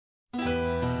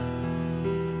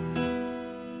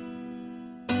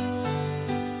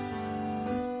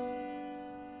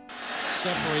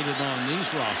separated on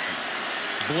these rosters.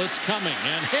 Blitz coming,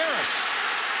 and Harris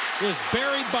is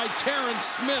buried by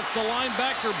Terrence Smith, the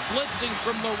linebacker blitzing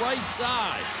from the right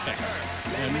side.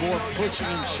 And more pushing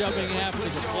and shoving after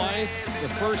the play.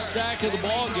 The first sack of the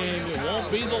ball game. It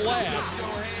won't be the last.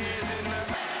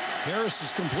 Harris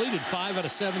has completed 5 out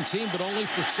of 17, but only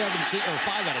for 17, or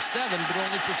 5 out of 7, but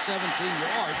only for 17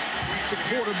 yards. It's a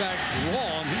quarterback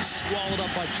draw, and he's swallowed up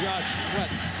by Josh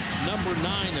Sweat, number 9,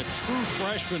 a true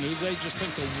freshman who they just think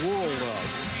the world of.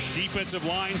 Defensive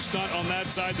line stunt on that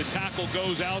side. The tackle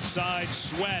goes outside.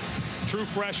 Sweat, true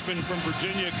freshman from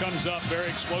Virginia, comes up. Very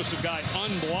explosive guy,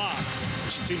 unblocked.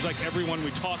 It seems like everyone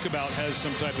we talk about has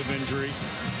some type of injury.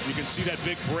 You can see that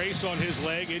big brace on his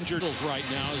leg, injured right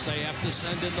now as they have to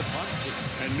send in the punt team.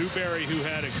 And Newberry, who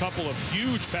had a couple of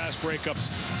huge pass breakups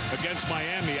against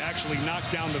Miami, actually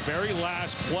knocked down the very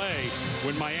last play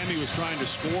when Miami was trying to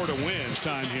score to win.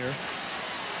 Time here.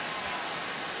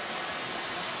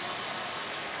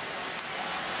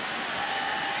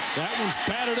 That one's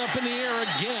batted up in the air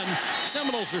again.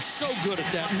 Seminoles are so good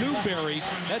at that. Newberry,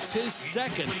 that's his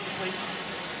second.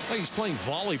 Like he's playing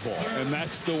volleyball. And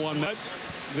that's the one that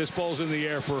this ball's in the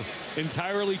air for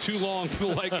entirely too long for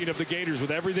the liking of the Gators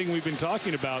with everything we've been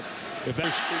talking about. If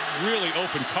there's really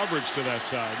open coverage to that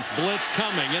side. Blitz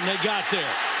coming, and they got there.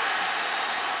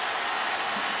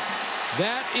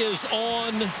 That is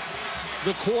on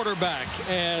the quarterback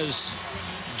as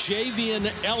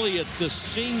Javian Elliott, the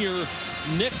senior.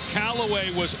 Nick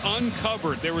Callaway was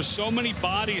uncovered. There were so many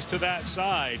bodies to that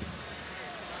side.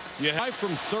 Yeah, from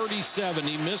 37,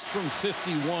 he missed from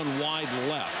 51 wide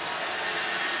left.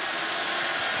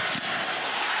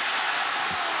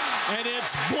 And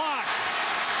it's blocked.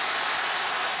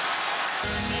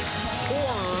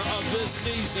 Horror of this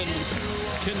season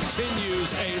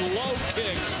continues. A low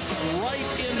kick right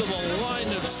into the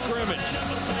line of scrimmage.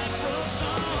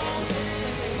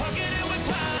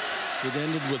 It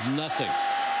ended with nothing.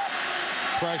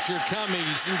 Pressure coming.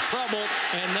 He's in trouble,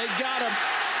 and they got him.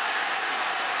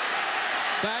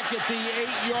 Back at the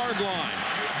 8-yard line.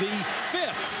 The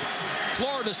 5th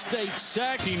Florida State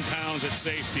sack. 15 pounds at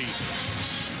safety.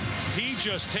 He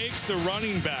just takes the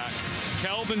running back,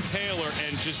 Kelvin Taylor,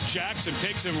 and just jacks him,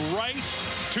 takes him right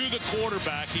to the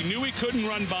quarterback. He knew he couldn't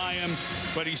run by him,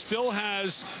 but he still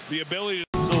has the ability to